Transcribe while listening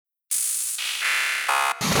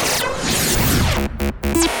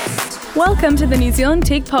Welcome to the New Zealand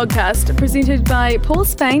Tech Podcast, presented by Paul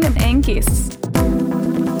Spain and guests.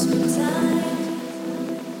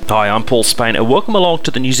 Hi, I'm Paul Spain, and welcome along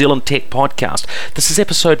to the New Zealand Tech Podcast. This is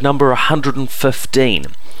episode number 115.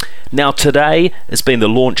 Now, today has been the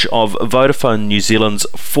launch of Vodafone New Zealand's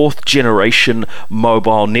fourth generation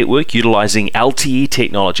mobile network utilising LTE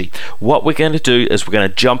technology. What we're going to do is we're going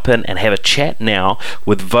to jump in and have a chat now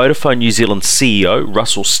with Vodafone New Zealand's CEO,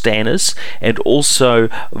 Russell Stanners, and also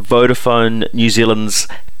Vodafone New Zealand's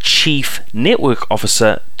Chief Network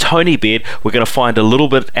Officer, Tony Baird. We're going to find a little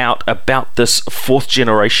bit out about this fourth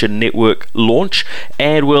generation network launch,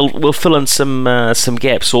 and we'll fill in some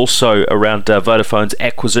gaps also around Vodafone's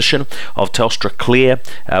acquisition of TelstraClear.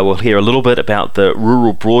 We'll hear a little bit about the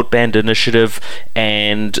rural broadband initiative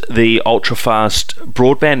and the ultra-fast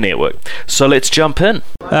broadband network. So let's jump in.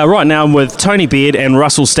 Right now I'm with Tony Baird and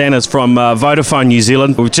Russell Stanners from Vodafone New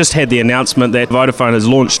Zealand. We've just had the announcement that Vodafone has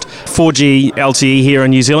launched 4G LTE here in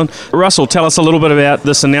New Zealand. Russell, tell us a little bit about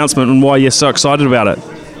this announcement and why you're so excited about it.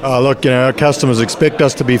 Look, our customers expect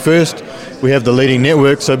us to be first. We have the leading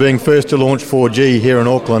network, so being first to launch 4G here in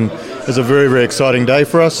Auckland is a very, very exciting day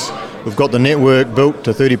for us. We've got the network built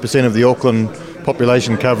to 30% of the Auckland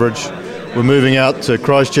population coverage. We're moving out to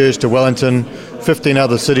Christchurch, to Wellington, 15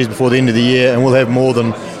 other cities before the end of the year, and we'll have more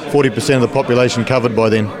than 40% of the population covered by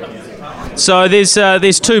then. So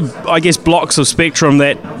there's two, I guess, blocks of spectrum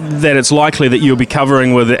that it's likely that you'll be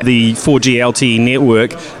covering with the 4G LTE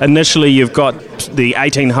network. Initially, you've got the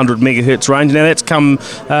 1800 megahertz range. Now that's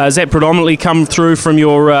has that predominantly come through from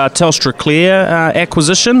your TelstraClear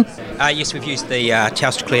acquisition? Yes, we've used the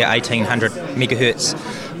TelstraClear 1800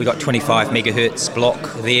 megahertz. We've got 25 megahertz block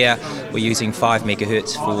there. We're using 5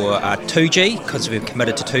 megahertz for 2G because we've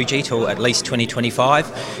committed to 2G till at least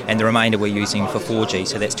 2025, and the remainder we're using for 4G.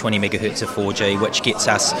 So that's 20 megahertz of 4G, which gets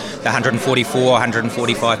us the 144,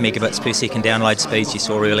 145 megabits per second download speeds you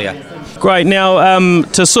saw earlier. Great. Now,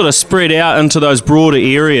 to sort of spread out into those broader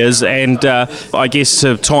areas and I guess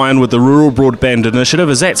to tie in with the rural broadband initiative,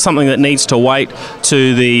 is that something that needs to wait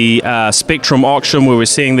to the spectrum auction where we're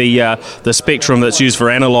seeing the spectrum that's used for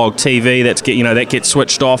analog TV that gets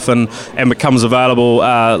switched off and becomes available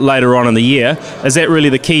later on in the year? Is that really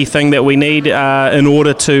the key thing that we need in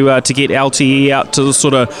order to get LTE out to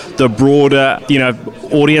sort of the broader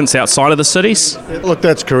audience outside of the cities? Look,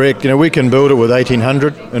 that's correct. We can build it with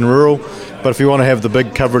 1800 in rural, but if you want to have the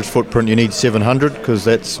big coverage footprint, you need 700 because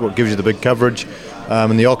that's what gives you the big coverage.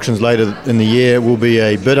 And the auctions later in the year will be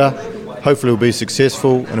a bidder. Hopefully we'll be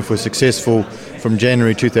successful, and if we're successful, from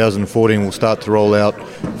January 2014 we'll start to roll out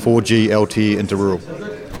 4G LTE into rural.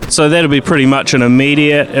 So that'll be pretty much an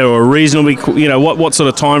immediate or a reasonably, what sort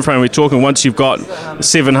of time frame are we talking? Once you've got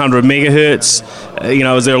 700 megahertz,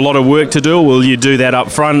 is there a lot of work to do, or will you do that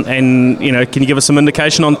up front? And, can you give us some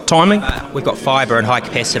indication on timing? We've got fibre and high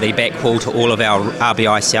capacity backhaul to all of our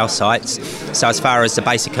RBI cell sites. So as far as the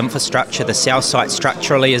basic infrastructure, the cell site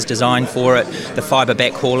structurally is designed for it, the fibre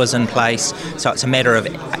backhaul is in place. So it's a matter of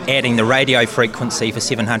adding the radio frequency for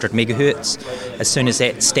 700 megahertz. As soon as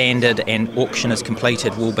that standard and auction is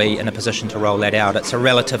completed, we'll be in a position to roll that out. It's a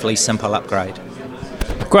relatively simple upgrade.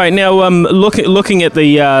 Great. Now, looking at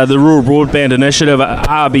the Rural Broadband Initiative,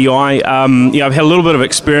 RBI, I've had a little bit of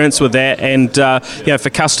experience with that, and for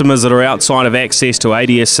customers that are outside of access to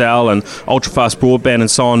ADSL and ultra-fast broadband and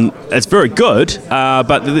so on, it's very good,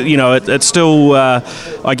 but it still,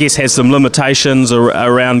 I guess, has some limitations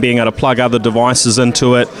around being able to plug other devices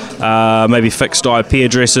into it, maybe fixed IP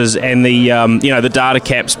addresses, and the data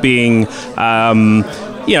caps being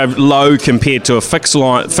low compared to a fixed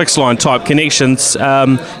line type connections.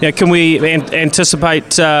 Can we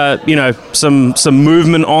anticipate some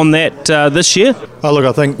movement on that this year? Look,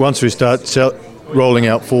 I think once we start rolling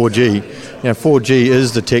out 4G, 4G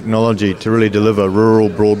is the technology to really deliver rural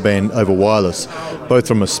broadband over wireless, both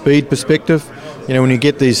from a speed perspective. When you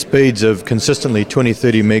get these speeds of consistently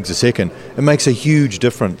 20-30 megs a second, it makes a huge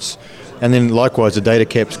difference. And then likewise, the data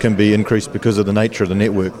caps can be increased because of the nature of the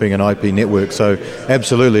network being an IP network. So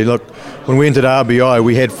absolutely, look, when we entered RBI,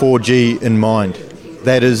 we had 4G in mind.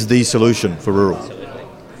 That is the solution for rural.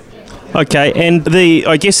 Okay, and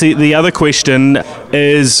I guess the other question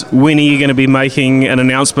is, when are you going to be making an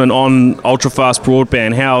announcement on ultra-fast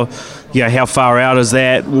broadband? How far out is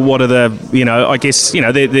that? What are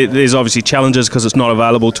there's obviously challenges because it's not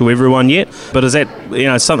available to everyone yet, but is that,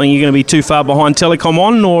 something you're going to be too far behind Telecom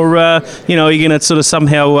on, or, are you going to sort of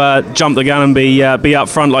somehow jump the gun and be up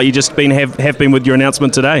front like you just have been with your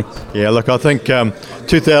announcement today? Yeah, look, I think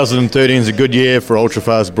 2013 is a good year for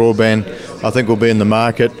ultra-fast broadband. I think we'll be in the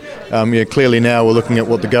market. Clearly now we're looking at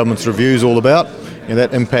what the government's review is all about.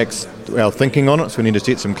 that impacts our thinking on it, so we need to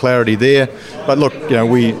set some clarity there. But look,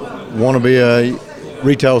 we want to be a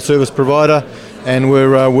retail service provider, and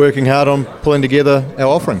we're working hard on pulling together our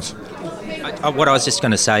offerings. What I was just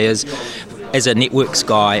going to say is, as a networks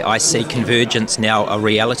guy, I see convergence now a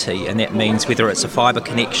reality, and that means whether it's a fibre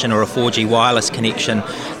connection or a 4G wireless connection,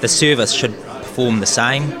 the service should perform the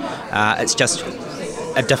same. It's just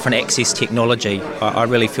a different access technology. I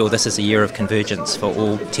really feel this is a year of convergence for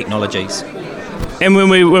all technologies. And when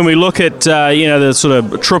we look at the sort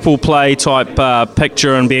of triple play type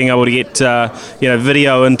picture and being able to get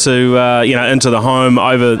video into the home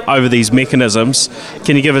over these mechanisms,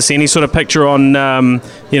 can you give us any sort of picture on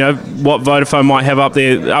what Vodafone might have up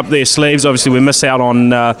their sleeves? Obviously, we miss out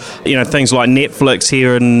on things like Netflix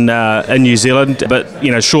here in New Zealand,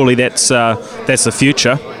 but surely that's the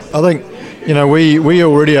future. I think we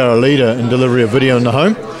already are a leader in delivery of video in the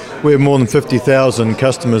home. We have more than 50,000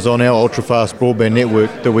 customers on our ultra-fast broadband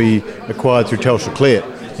network that we acquired through TelstraClear.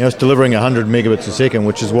 It's delivering 100 megabits a second,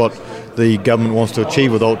 which is what the government wants to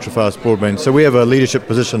achieve with ultra-fast broadband. So we have a leadership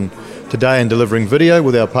position today in delivering video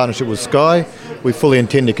with our partnership with Sky. We fully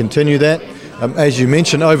intend to continue that. As you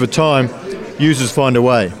mentioned, over time, users find a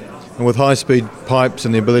way. And with high-speed pipes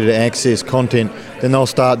and the ability to access content, then they'll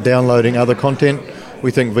start downloading other content.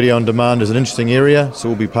 We think video on demand is an interesting area, so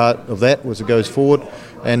we'll be part of that as it goes forward.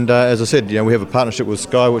 And as I said, we have a partnership with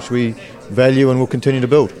Sky, which we value and will continue to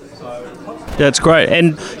build. That's great.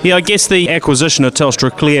 And I guess the acquisition of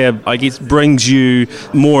TelstraClear, brings you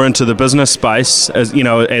more into the business space,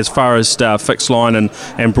 as far as fixed line and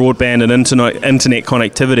broadband and internet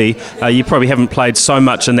connectivity. You probably haven't played so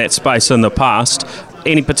much in that space in the past.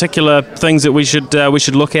 Any particular things that we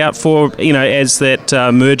should look out for, as that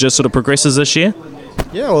merger sort of progresses this year?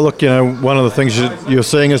 Yeah, well, look, one of the things you're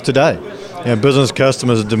seeing is today. Business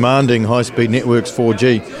customers are demanding high-speed networks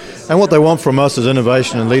 4G. And what they want from us is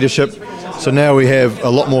innovation and leadership. So now we have a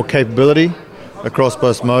lot more capability across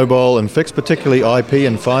both mobile and fixed, particularly IP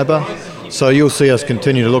and fibre. So you'll see us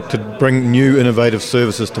continue to look to bring new innovative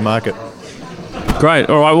services to market. Great.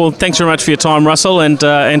 All right. Well, thanks very much for your time, Russell and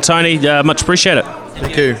Tony. Much appreciate it.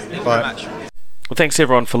 Thank you. Bye. Well, thanks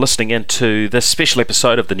everyone for listening in to this special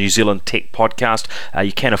episode of the New Zealand Tech Podcast.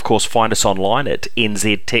 You can, of course, find us online at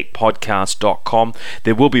nztechpodcast.com.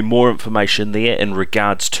 There will be more information there in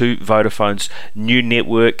regards to Vodafone's new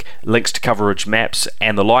network, links to coverage maps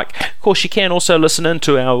and the like. Of course, you can also listen in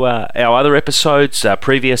to our other episodes,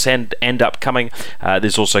 previous and upcoming.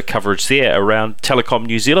 There's also coverage there around Telecom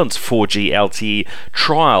New Zealand's 4G LTE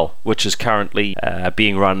trial, which is currently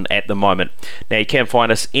being run at the moment. Now, you can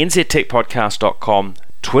find us nztechpodcast.com,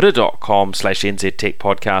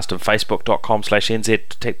 twitter.com/nztechpodcast and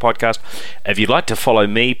facebook.com/nztechpodcast. If you'd like to follow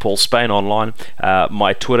me, Paul Spain, online,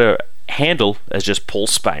 my Twitter handle is just Paul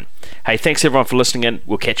Spain. Hey, thanks everyone for listening in.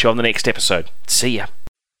 We'll catch you on the next episode. See ya.